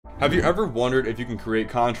Have you ever wondered if you can create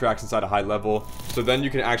contracts inside a high level, so then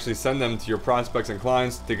you can actually send them to your prospects and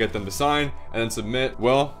clients to get them to sign and then submit?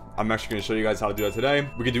 Well, I'm actually going to show you guys how to do that today.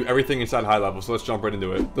 We can do everything inside high level, so let's jump right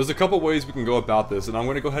into it. There's a couple ways we can go about this, and I'm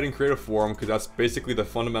going to go ahead and create a form because that's basically the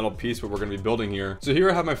fundamental piece what we're going to be building here. So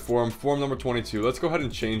here I have my form number 22. Let's go ahead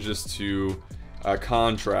and change this to a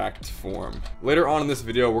contract form. Later on in this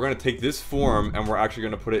video, we're going to take this form and we're actually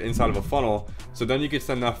going to put it inside of a funnel, so then you can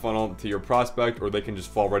send that funnel to your prospect, or they can just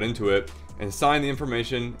fall right into it and sign the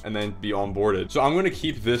information and then be onboarded. So I'm going to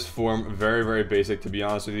keep this form very, very basic, to be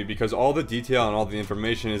honest with you, because all the detail and all the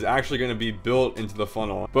information is actually going to be built into the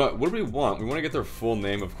funnel. But what do we want? We want to get their full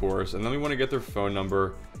name, of course, and then we want to get their phone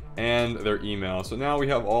number and their email. So now we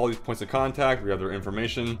have all these points of contact, we have their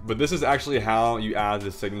information, but this is actually how you add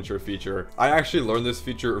the signature feature. I actually learned this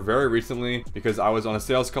feature very recently because I was on a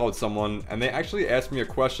sales call with someone and they actually asked me a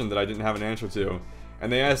question that I didn't have an answer to.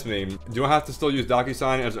 And they asked me, do I have to still use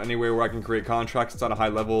DocuSign? Is there any way where I can create contracts inside a high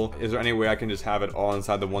level? Is there any way I can just have it all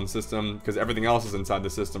inside the one system? Because everything else is inside the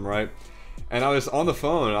system, right? And I was on the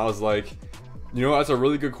phone and I was like, you know, that's a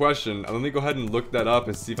really good question. Let me go ahead and look that up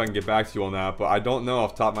and see if I can get back to you on that, but I don't know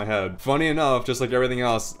off the top of my head. Funny enough, just like everything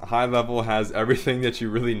else, high level has everything that you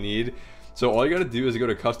really need. So all you gotta do is go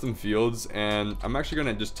to custom fields, and I'm actually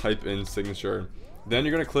gonna just type in signature. Then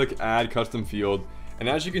you're gonna click add custom field. And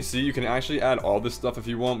as you can see, you can actually add all this stuff if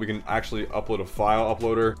you want. We can actually upload a file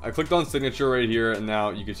uploader. I clicked on signature right here, and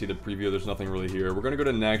now you can see the preview. There's nothing really here. We're gonna go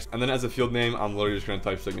to next, and then as a field name, I'm literally just gonna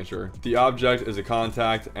type signature. The object is a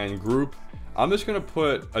contact, and group, I'm just gonna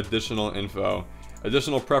put additional info.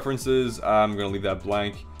 Additional preferences, I'm gonna leave that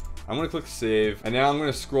blank. I'm gonna click save, and now I'm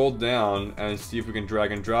gonna scroll down and see if we can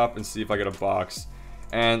drag and drop and see if I get a box.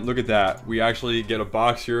 And look at that, we actually get a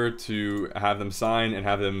box here to have them sign and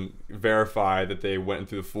have them verify that they went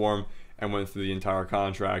through the form and went through the entire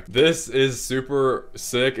contract. This is super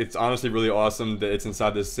sick. It's honestly really awesome that it's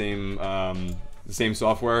inside the same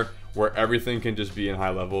software where everything can just be in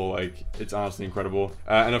high level. Like, it's honestly incredible.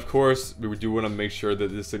 And of course, we do want to make sure that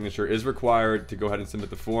this signature is required to go ahead and submit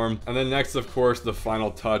the form. And then next, of course, the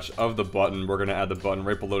final touch of the button. We're going to add the button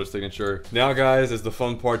right below the signature. Now, guys, is the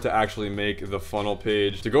fun part to actually make the funnel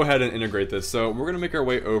page to go ahead and integrate this. So we're going to make our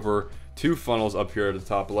way over to funnels up here at the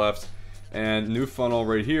top left, and new funnel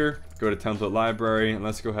right here. Go to template library, and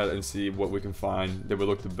let's go ahead and see what we can find that would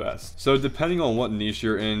look the best. So depending on what niche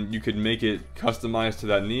you're in, you could make it customized to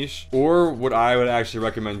that niche, or what I would actually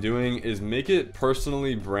recommend doing is make it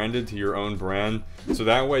personally branded to your own brand, so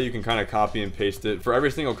that way you can kind of copy and paste it for every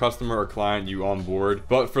single customer or client you onboard.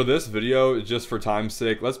 But for this video, just for time's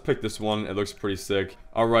sake, let's pick this one. It looks pretty sick.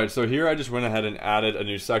 All right, so here I just went ahead and added a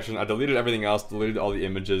new section. I deleted everything else, deleted all the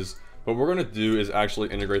images. What we're gonna do is actually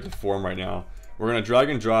integrate the form right now. We're gonna drag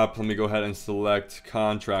and drop. Let me go ahead and select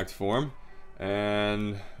contract form.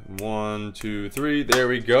 And 1, 2, 3, there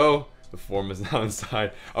we go. The form is now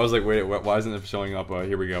inside. I was like, wait, why isn't it showing up?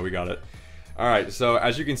 Here we go, we got it. All right, so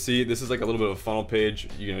as you can see, this is like a little bit of a funnel page.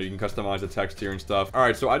 You know, you can customize the text here and stuff. All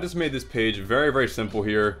right, so I just made this page very, very simple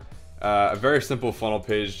here. A very simple funnel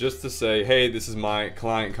page just to say, hey, this is my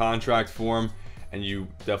client contract form, and you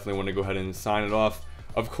definitely want to go ahead and sign it off.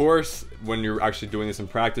 Of course, when you're actually doing this in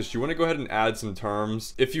practice, you want to go ahead and add some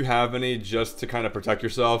terms, if you have any, just to kind of protect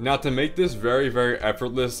yourself. Now, to make this very, very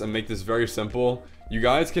effortless and make this very simple, you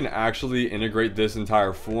guys can actually integrate this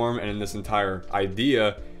entire form and this entire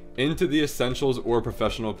idea into the essentials or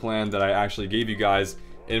professional plan that I actually gave you guys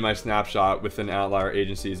in my snapshot within OUTLIER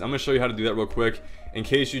agencies. I'm going to show you how to do that real quick in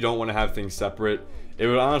case you don't want to have things separate. It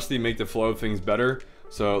would honestly make the flow of things better.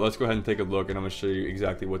 So let's go ahead and take a look, and I'm going to show you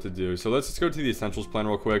exactly what to do. So let's just go to the essentials plan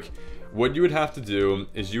real quick. What you would have to do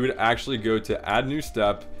is you would actually go to add new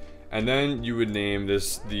step, and then you would name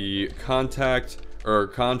this the contact or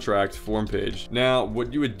contract form page. Now,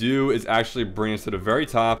 what you would do is actually bring us to the very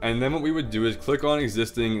top, and then what we would do is click on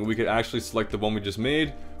existing. We could actually select the one we just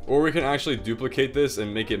made, or we can actually duplicate this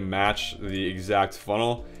and make it match the exact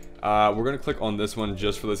funnel. We're going to click on this one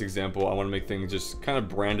just for this example. I want to make things just kind of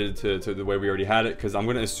branded to the way we already had it, because I'm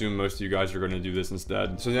going to assume most of you guys are going to do this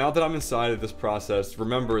instead. So now that I'm inside of this process,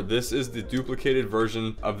 remember, this is the duplicated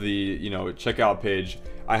version of the, you know, checkout page.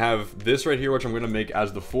 I have this right here, which I'm going to make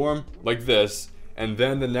as the form, like this. And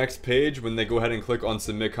then the next page, when they go ahead and click on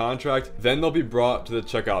submit contract, then they'll be brought to the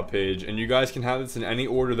checkout page. And you guys can have this in any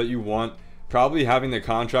order that you want. Probably having the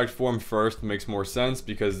contract form first makes more sense,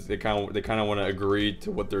 because they kind of want to agree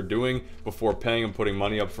to what they're doing before paying and putting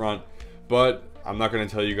money up front. But I'm not going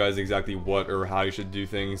to tell you guys exactly what or how you should do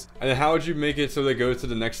things. And then how would you make it so that it goes to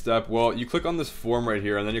the next step? Well, you click on this form right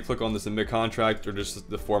here, and then you click on the submit contract, or just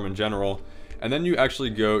the form in general. And then you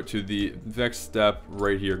actually go to the next step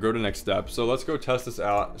right here. Go to next step. So let's go test this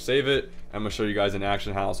out, save it. I'm gonna show you guys in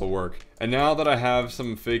action how this will work. And now that I have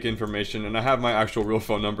some fake information, and I have my actual real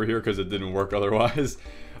phone number here because it didn't work otherwise,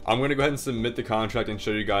 I'm gonna go ahead and submit the contract and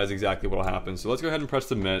show you guys exactly what will happen. So let's go ahead and press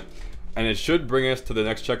submit, and it should bring us to the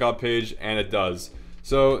next checkout page, and it does.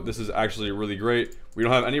 So this is actually really great. We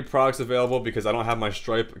don't have any products available because I don't have my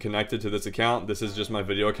Stripe connected to this account. This is just my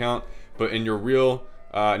video account. But in your real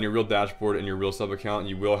dashboard, in your real sub account,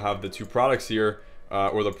 you will have the two products here,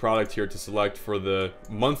 or the product here to select for the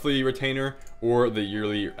monthly retainer or the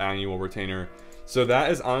yearly annual retainer. So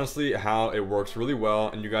that is honestly how it works really well,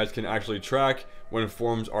 and you guys can actually track when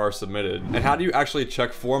forms are submitted. And how do you actually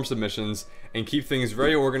check form submissions and keep things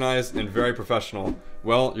very organized and very professional?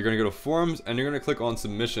 Well, you're gonna go to forms and you're gonna click on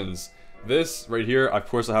submissions. This right here, of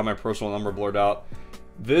course I have my personal number blurred out.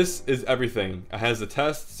 This is everything. It has the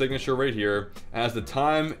test signature right here. It has the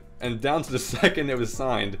time and down to the second it was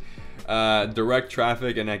signed. Direct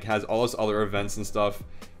traffic, and it has all this other events and stuff.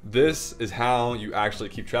 This is how you actually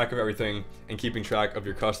keep track of everything and keeping track of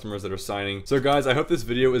your customers that are signing. So guys, I hope this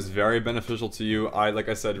video is very beneficial to you. Like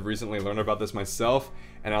I said, recently learned about this myself,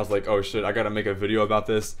 and I was like, oh shit, I gotta make a video about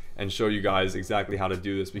this and show you guys exactly how to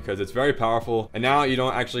do this because it's very powerful. And now you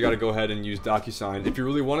don't actually gotta go ahead and use DocuSign. If you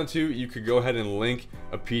really wanted to, you could go ahead and link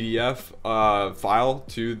a PDF file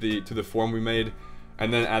to the form we made,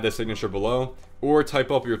 and then add the signature below, or type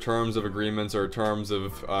up your terms of agreements or terms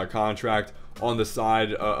of contract on the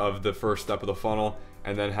side of the first step of the funnel,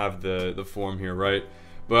 and then have the form here, right?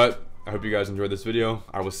 But I hope you guys enjoyed this video.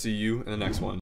 I will see you in the next one.